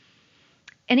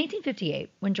 In 1858,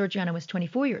 when Georgiana was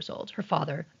 24 years old, her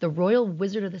father, the Royal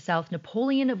Wizard of the South,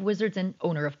 Napoleon of Wizards and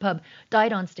owner of pub,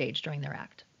 died on stage during their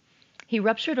act. He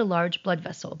ruptured a large blood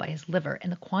vessel by his liver,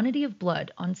 and the quantity of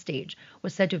blood on stage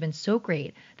was said to have been so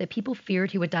great that people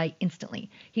feared he would die instantly.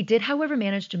 He did, however,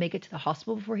 manage to make it to the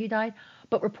hospital before he died,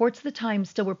 but reports of the time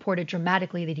still reported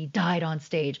dramatically that he died on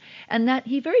stage, and that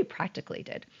he very practically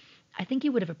did. I think he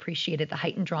would have appreciated the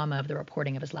heightened drama of the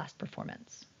reporting of his last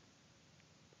performance.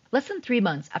 Less than 3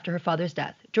 months after her father's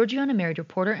death, Georgiana married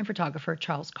reporter and photographer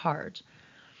Charles Card.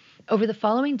 Over the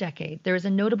following decade, there is a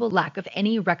notable lack of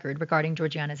any record regarding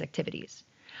Georgiana's activities.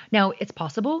 Now, it's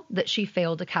possible that she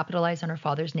failed to capitalize on her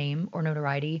father's name or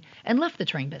notoriety and left the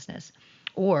touring business,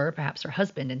 or perhaps her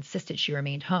husband insisted she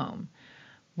remained home.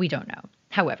 We don't know.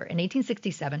 However, in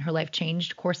 1867, her life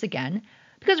changed course again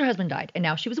because her husband died, and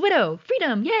now she was a widow.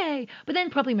 Freedom, yay! But then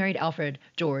probably married Alfred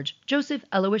George Joseph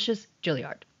Aloysius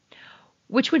Gilliard,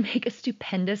 which would make a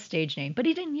stupendous stage name, but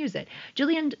he didn't use it.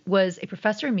 Gilliard was a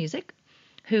professor of music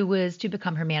who was to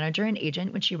become her manager and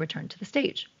agent when she returned to the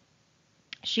stage.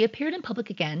 She appeared in public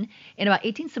again in about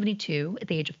 1872 at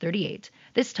the age of 38,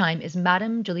 this time as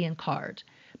Madame Julian Card,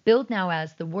 billed now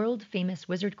as the world-famous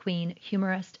wizard queen,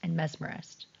 humorist, and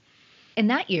mesmerist. In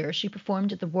that year, she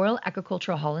performed at the Royal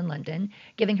Agricultural Hall in London,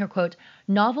 giving her, quote,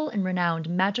 novel and renowned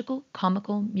magical,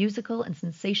 comical, musical, and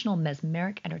sensational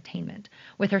mesmeric entertainment,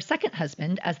 with her second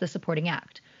husband as the supporting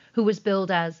act, who was billed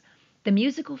as the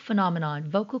musical phenomenon,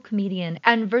 vocal comedian,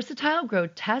 and versatile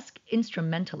grotesque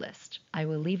instrumentalist. I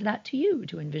will leave that to you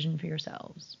to envision for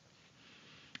yourselves.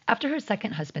 After her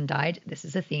second husband died, this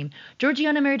is a theme,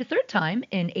 Georgiana married a third time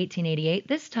in 1888,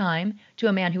 this time to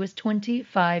a man who was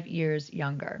 25 years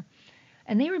younger.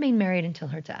 And they remained married until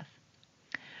her death.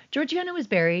 Georgiana was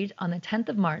buried on the 10th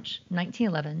of March,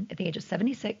 1911, at the age of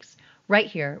 76, right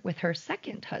here with her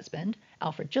second husband,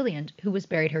 Alfred Gilliard, who was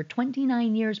buried her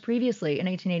 29 years previously in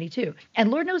 1882. And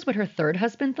Lord knows what her third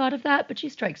husband thought of that, but she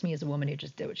strikes me as a woman who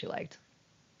just did what she liked.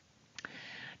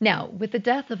 Now, with the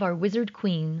death of our wizard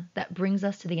queen, that brings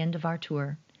us to the end of our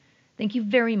tour. Thank you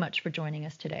very much for joining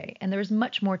us today. And there's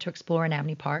much more to explore in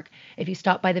Abney Park if you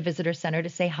stop by the Visitor Center to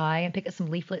say hi and pick up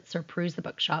some leaflets or peruse the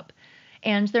bookshop.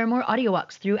 And there are more audio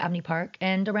walks through Abney Park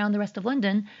and around the rest of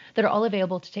London that are all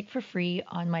available to take for free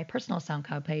on my personal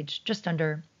SoundCloud page just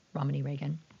under Romany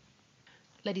Reagan.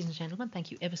 Ladies and gentlemen, thank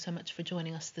you ever so much for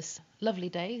joining us this lovely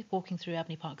day walking through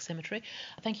Abney Park Cemetery.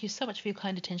 Thank you so much for your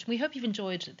kind attention. We hope you've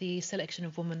enjoyed the selection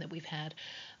of women that we've had.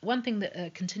 One thing, that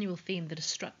a continual theme that has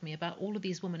struck me about all of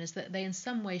these women is that they in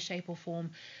some way, shape or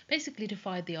form basically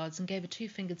defied the odds and gave a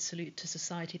two-fingered salute to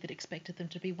society that expected them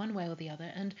to be one way or the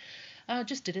other, and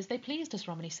just did as they pleased, as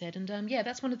Romany said. And yeah,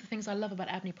 that's one of the things I love about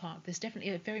Abney Park. There's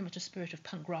definitely very much a spirit of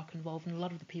punk rock involved in a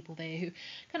lot of the people there who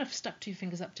kind of stuck two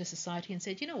fingers up to society and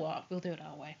said, you know what, we'll do it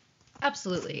our way.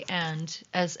 Absolutely. And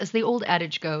as the old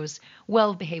adage goes,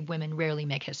 well-behaved women rarely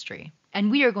make history. And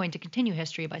we are going to continue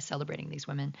history by celebrating these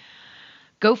women.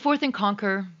 Go forth and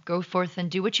conquer. Go forth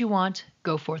and do what you want.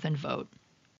 Go forth and vote.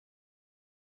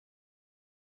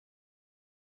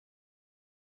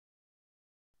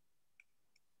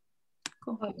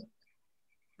 Cool.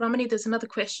 Romany, there's another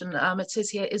question. It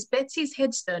says here, is Betsy's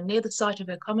headstone near the site of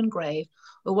her common grave,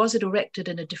 or was it erected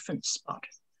in a different spot?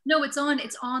 No, it's on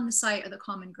the site of the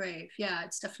common grave. Yeah,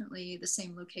 it's definitely the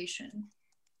same location.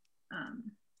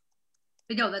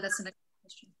 But no, that's the next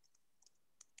question.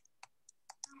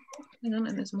 Hang on,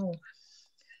 and there's more.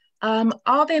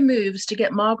 Are there moves to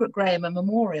get Margaret Graham a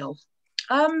memorial?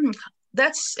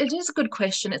 It is a good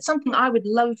question. It's something I would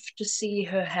love to see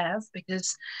her have,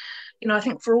 because, you know, I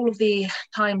think for all of the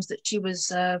times that she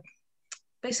was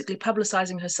basically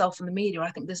publicizing herself in the media,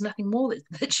 I think there's nothing more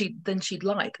that she'd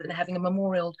like than having a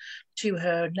memorial to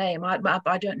her name. I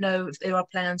don't know if there are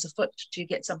plans afoot to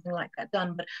get something like that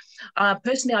done, but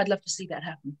personally, I'd love to see that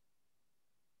happen.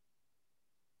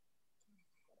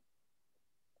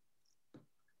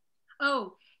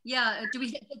 Oh, yeah.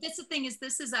 That's the thing, is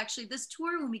this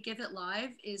tour, when we give it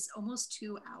live, is almost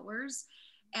 2 hours,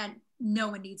 and no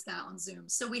one needs that on Zoom.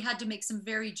 So we had to make some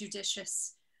very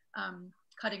judicious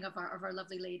cutting of our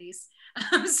lovely ladies.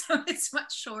 So it's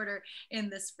much shorter in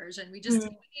this version. We just gave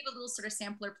a little sort of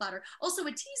sampler platter. Also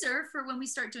a teaser for when we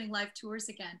start doing live tours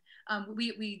again.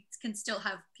 We can still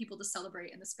have people to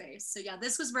celebrate in the space. So yeah,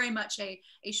 this was very much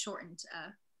a shortened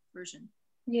version.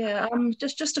 Yeah,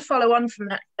 just to follow on from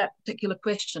that particular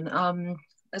question,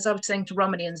 as I was saying to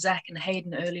Romany and Zach and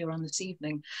Hayden earlier on this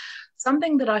evening,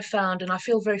 something that I found, and I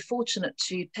feel very fortunate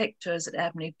to take tours at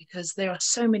Abney because there are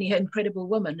so many incredible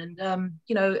women, and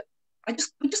you know, we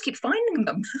just keep finding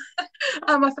them.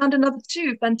 I found another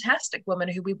 2 fantastic women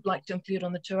who we'd like to include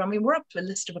on the tour. I mean, we're up to a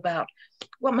list of about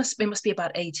must be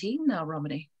about 18 now,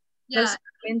 Romany. Yeah.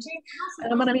 20.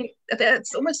 I mean,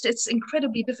 it's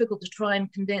incredibly difficult to try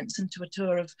and condense into a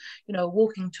tour of, you know, a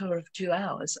walking tour of 2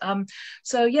 hours.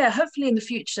 So yeah, hopefully in the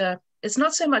future, it's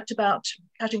not so much about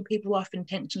cutting people off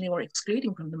intentionally or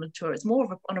excluding from the tour. It's more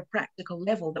of on a practical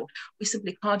level that we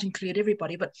simply can't include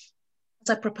everybody. But as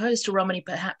I proposed to Romany,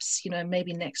 perhaps, you know,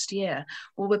 maybe next year,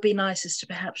 what would be nice is to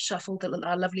perhaps shuffle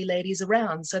our lovely ladies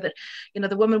around so that, you know,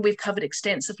 the women we've covered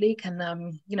extensively can,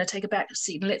 you know, take a back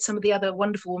seat and let some of the other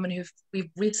wonderful women who we've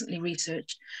recently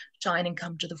researched shine and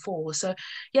come to the fore. So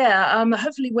yeah,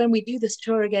 hopefully when we do this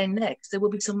tour again next, there will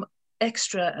be some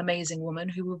extra amazing woman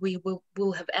who we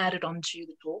will have added onto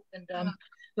the talk, and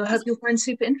I hope you'll find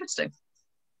super interesting.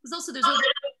 There's over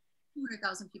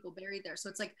 200,000 people buried there, so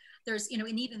it's like there's, you know,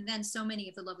 and even then, so many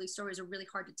of the lovely stories are really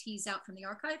hard to tease out from the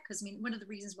archive, because I mean, one of the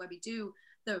reasons why we do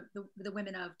the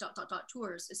women of ...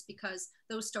 tours is because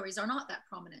those stories are not that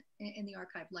prominent in the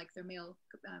archive like their male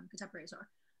contemporaries are.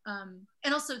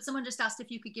 And also, someone just asked if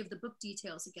you could give the book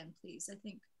details again, please. I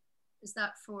think, is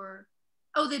that for,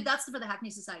 that's for the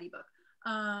Hackney Society book.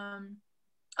 And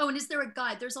is there a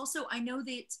guide? There's also, I know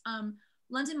that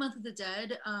London Month of the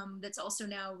Dead, that's also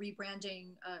now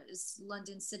rebranding is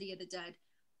London City of the Dead.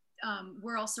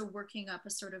 We're also working up a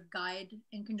sort of guide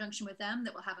in conjunction with them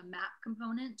that will have a map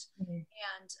component.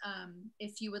 And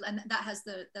if you would, and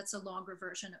that's a longer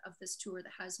version of this tour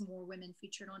that has more women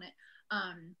featured on it.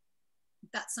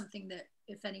 That's something that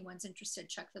if anyone's interested,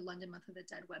 check the London Month of the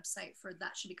Dead website for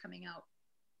that. Should be coming out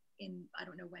in, I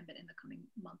don't know when, but in the coming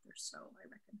month or so, I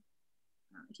reckon.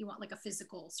 If you want like a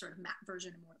physical sort of map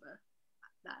version and more of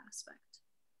that aspect.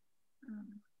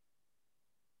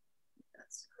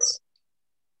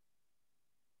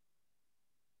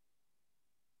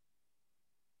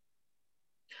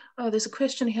 Oh, there's a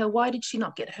question here. Why did she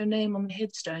not get her name on the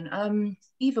headstone?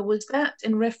 Eva, was that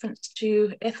in reference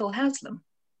to Ethel Haslam?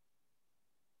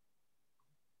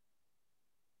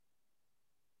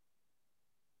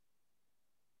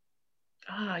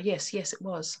 Ah, yes, it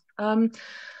was. I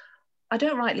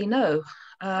don't rightly know.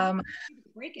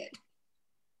 Break it.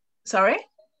 Sorry?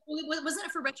 Well, wasn't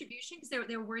it for retribution? Because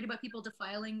they were worried about people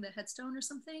defiling the headstone or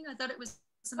something? I thought it was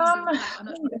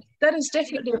that is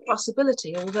definitely a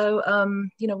possibility, although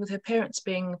you know, with her parents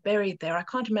being buried there, I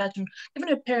can't imagine, given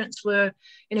her parents were,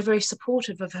 you know, very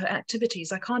supportive of her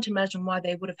activities, I can't imagine why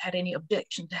they would have had any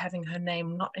objection to having her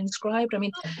name not inscribed. I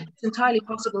mean, it's entirely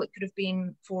possible it could have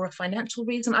been for a financial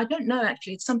reason. I don't know,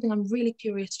 actually. It's something I'm really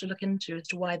curious to look into as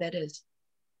to why that is.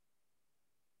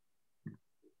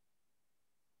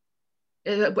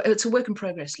 It's a work in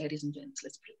progress, ladies and gents,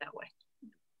 let's put it that way.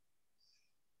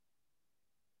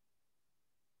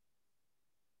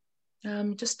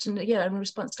 Just in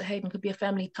response to Hayden, could be a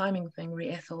family timing thing,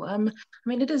 Ethel. I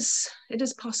mean, it is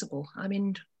possible. I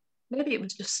mean, maybe it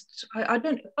was just, I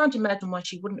can't imagine why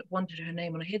she wouldn't have wanted her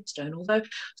name on a headstone. Although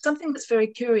something that's very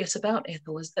curious about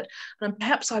Ethel is that, and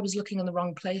perhaps I was looking in the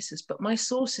wrong places, but my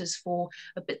sources for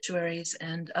obituaries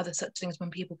and other such things when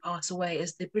people pass away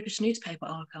is the British Newspaper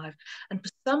Archive. And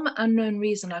for some unknown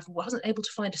reason, I wasn't able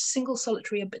to find a single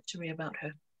solitary obituary about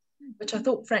her, which I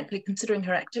thought, frankly, considering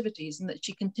her activities and that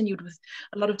she continued with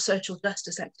a lot of social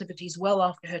justice activities well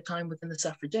after her time within the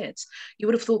suffragettes, you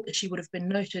would have thought that she would have been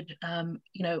noted,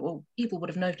 you know, or people would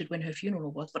have noted when her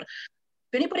funeral was. But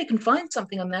if anybody can find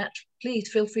something on that, please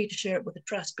feel free to share it with the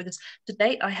Trust, because to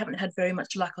date, I haven't had very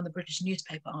much luck on the British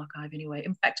Newspaper Archive anyway.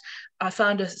 In fact, I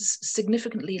found a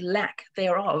significantly lack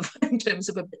thereof in terms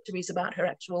of obituaries about her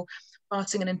actual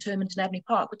passing and interment in Abney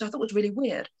Park, which I thought was really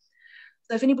weird.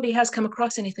 So if anybody has come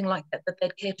across anything like that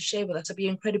they'd care to share with us, I'd be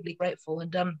incredibly grateful.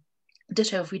 And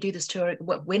ditto if we do this tour,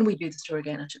 when we do this tour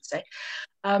again, I should say.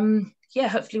 Yeah,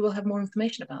 hopefully we'll have more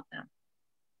information about that.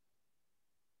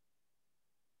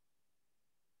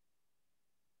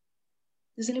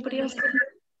 Does anybody else?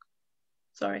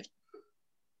 Sorry.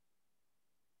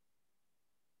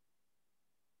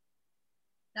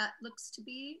 That looks to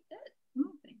be it.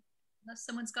 Unless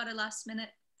someone's got a last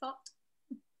minute thought.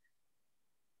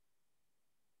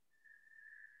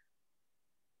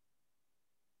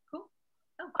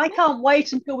 I can't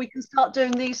wait until we can start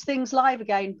doing these things live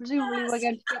again. Presumably we're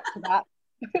going to get to that.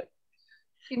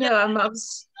 You know, I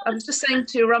was just saying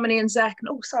to Romany and Zach,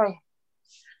 and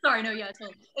sorry, no, yeah,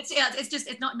 totally. It's just,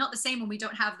 it's not the same when we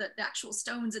don't have the actual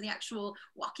stones and the actual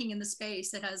walking in the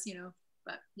space. It has, you know,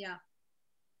 but yeah.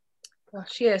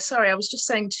 Gosh, yeah, sorry. I was just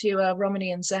saying to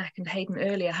Romany and Zach and Hayden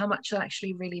earlier how much I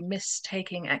actually really miss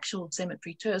taking actual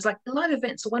cemetery tours. Like, the live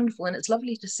events are wonderful and it's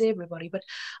lovely to see everybody, but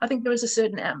I think there is a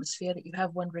certain atmosphere that you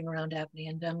have wandering around Abney.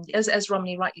 And as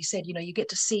Romany rightly said, you know, you get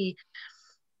to see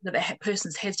the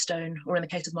person's headstone, or in the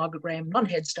case of Margaret Graham,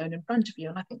 non-headstone in front of you.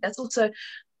 And I think that's also,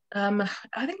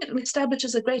 I think it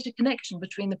establishes a greater connection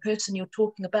between the person you're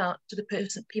talking about to the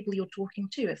people you're talking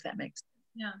to, if that makes sense.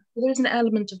 Yeah. There's an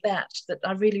element of that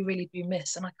I really, really do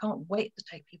miss, and I can't wait to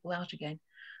take people out again.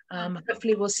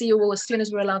 Hopefully we'll see you all as soon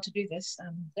as we're allowed to do this.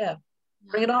 Yeah,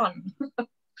 bring it on.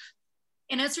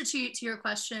 In answer to your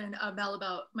question, Mel,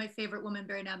 about my favorite woman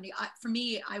buried in Abney, for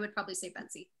me, I would probably say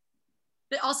Betsy.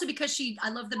 But also because I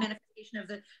love the manifestation of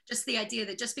the idea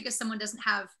that just because someone doesn't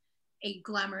have a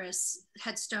glamorous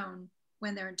headstone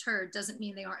when they're interred doesn't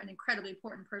mean they aren't an incredibly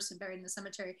important person buried in the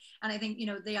cemetery. And I think, you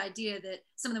know, the idea that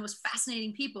some of the most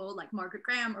fascinating people like Margaret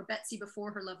Graham or Betsy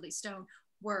before her lovely stone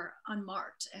were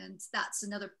unmarked. And that's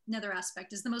another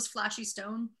aspect. Is the most flashy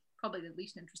stone probably the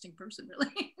least interesting person,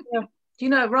 really? Yeah. Do you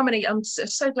know, Romany, I'm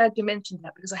so glad you mentioned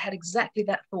that, because I had exactly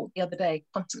that thought the other day,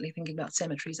 constantly thinking about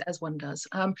cemeteries, as one does.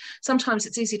 Sometimes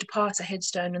it's easy to pass a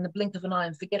headstone in the blink of an eye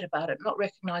and forget about it, not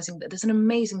recognizing that there's an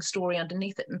amazing story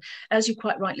underneath it. And as you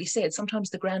quite rightly said, sometimes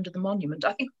the grander the monument.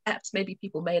 I think perhaps maybe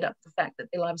people made up the fact that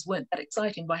their lives weren't that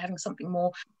exciting by having something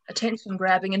more attention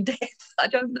grabbing and death. I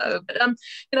don't know. But,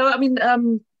 you know, I mean,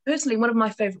 personally, one of my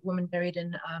favorite women buried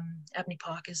in Abney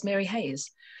Park is Mary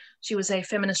Hayes. She was a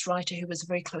feminist writer who was a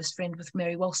very close friend with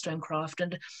Mary Wollstonecraft,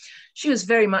 and she was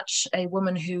very much a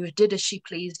woman who did as she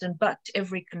pleased and bucked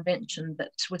every convention that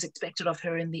was expected of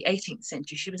her in the 18th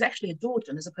century. She was actually a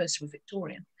Georgian as opposed to a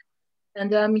Victorian.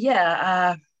 And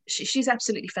she's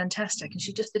absolutely fantastic, and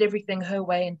she just did everything her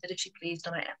way and did as she pleased,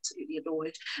 and I absolutely adore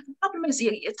it. The problem is,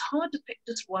 it's hard to pick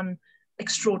just one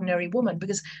extraordinary woman,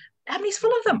 because Abney's full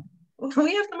of them.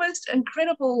 We have the most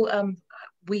incredible,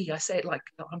 I say it like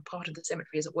I'm part of the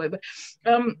cemetery, as it were, but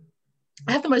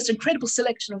I have the most incredible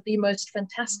selection of the most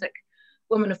fantastic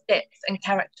women of depth and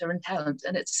character and talent,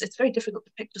 and it's very difficult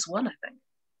to pick just one, I think.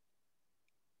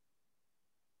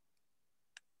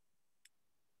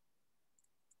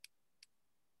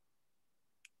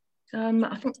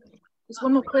 I think there's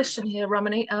one more question here,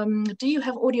 Romany. Do you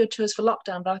have audio tours for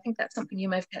lockdown? But I think that's something you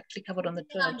may have actually covered on the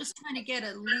tour. Yeah, I'm just trying to get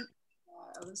a link.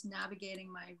 I was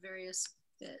navigating my various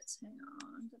bits. Hang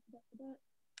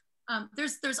on.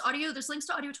 There's links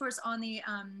to audio tours on the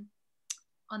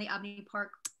Abney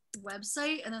Park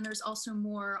website, and then there's also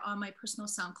more on my personal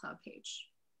SoundCloud page.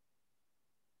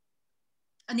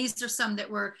 And these are some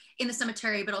that were in the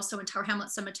cemetery, but also in Tower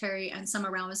Hamlets Cemetery, and some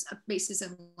around bases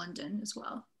in London as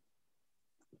well.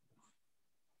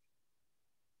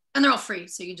 And they're all free,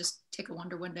 so you can just take a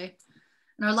wander one day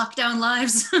in our lockdown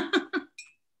lives.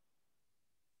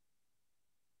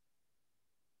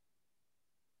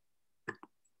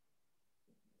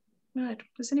 Right.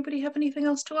 Does anybody have anything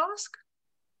else to ask?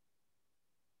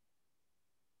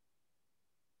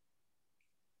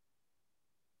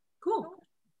 Cool.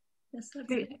 Yes, that's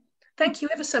Thank you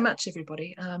ever so much,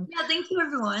 everybody. Yeah, thank you,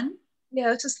 everyone.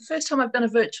 Yeah, this is the first time I've done a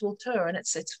virtual tour, and it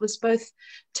was both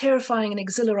terrifying and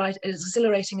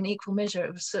exhilarating in equal measure.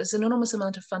 It's an enormous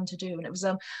amount of fun to do, and it was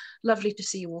lovely to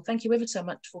see you all. Thank you ever so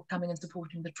much for coming and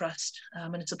supporting the Trust,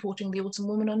 and supporting the Awesome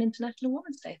Woman on International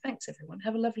Women's Day. Thanks, everyone.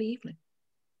 Have a lovely evening.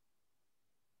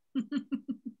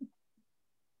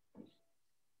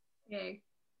 Yay.